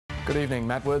Good evening,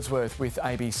 Matt Wordsworth with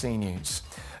ABC News.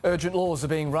 Urgent laws are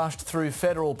being rushed through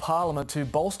federal parliament to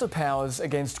bolster powers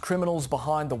against criminals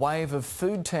behind the wave of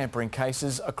food tampering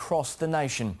cases across the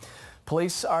nation.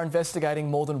 Police are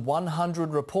investigating more than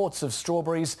 100 reports of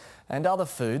strawberries and other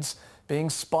foods being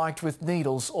spiked with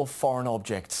needles or foreign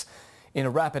objects. In a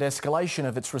rapid escalation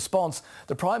of its response,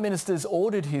 the Prime Minister's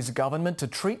ordered his government to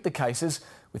treat the cases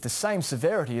with the same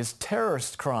severity as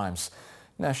terrorist crimes.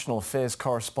 National Affairs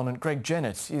correspondent Greg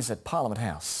Jennett is at Parliament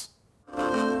House.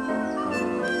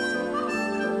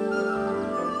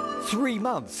 3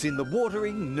 months in the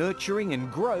watering, nurturing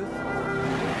and growth.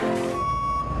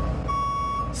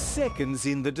 Seconds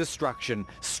in the destruction.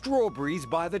 Strawberries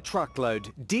by the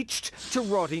truckload, ditched to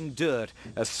rot in dirt.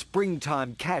 A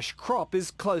springtime cash crop is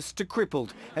close to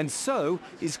crippled, and so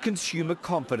is consumer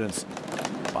confidence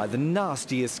by the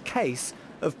nastiest case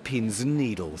of pins and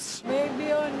needles. Maybe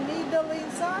a needle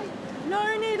inside?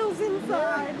 No needles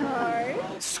inside,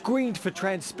 no. Screened for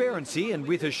transparency and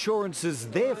with assurances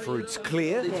their fruit's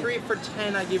clear. 3 for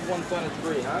 10, I give 1 point of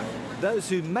 3, huh? Those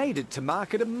who made it to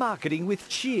market are marketing with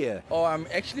cheer. Oh, I'm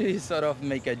actually sort of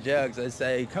making jokes. I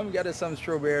say, come get us some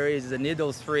strawberries, the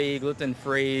needles free, gluten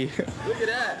free. Look at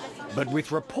that. But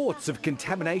with reports of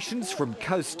contaminations from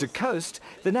coast to coast,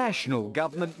 the national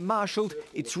government marshalled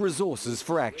its resources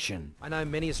for action. I know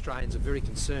many Australians are very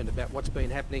concerned about what's been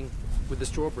happening with the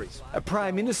strawberries. A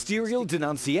prime ministerial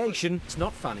denunciation, It's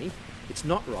not funny, it's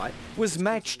not right. was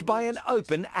matched by an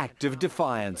open act of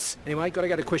defiance. Anyway, got to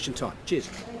go to question time. Cheers.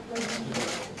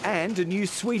 And a new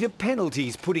suite of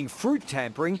penalties putting fruit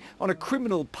tampering on a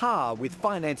criminal par with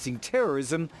financing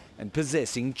terrorism and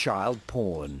possessing child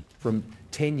porn. From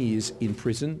 10 years in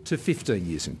prison to 15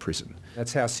 years in prison.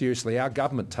 That's how seriously our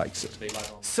government takes it.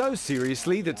 So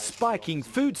seriously that spiking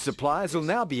food supplies will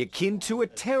now be akin to a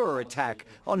terror attack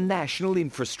on national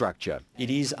infrastructure. It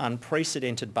is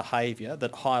unprecedented behaviour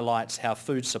that highlights how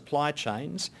food supply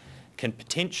chains can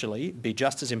potentially be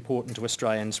just as important to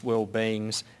Australians'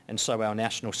 well-beings and so our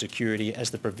national security as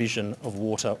the provision of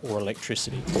water or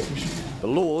electricity. The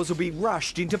laws will be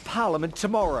rushed into Parliament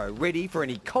tomorrow, ready for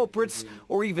any culprits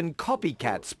or even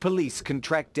copycats police can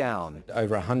track down.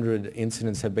 Over 100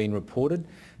 incidents have been reported.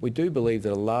 We do believe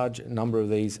that a large number of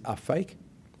these are fake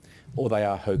or they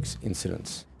are hoax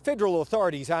incidents. Federal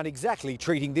authorities aren't exactly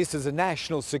treating this as a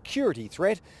national security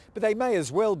threat, but they may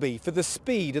as well be for the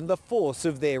speed and the force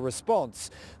of their response.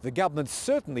 The government's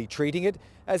certainly treating it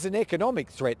as an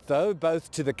economic threat, though, both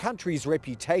to the country's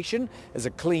reputation as a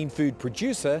clean food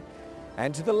producer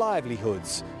and to the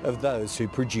livelihoods of those who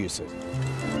produce it.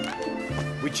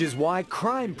 Which is why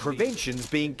crime prevention's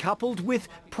being coupled with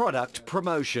product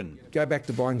promotion. Go back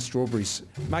to buying strawberries.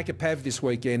 Make a pav this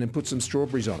weekend and put some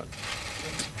strawberries on it.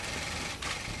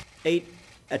 Eat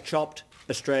a chopped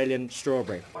Australian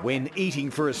strawberry. When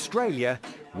eating for Australia,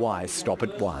 why stop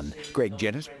at one? Greg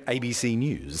Jennett, ABC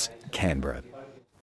News, Canberra.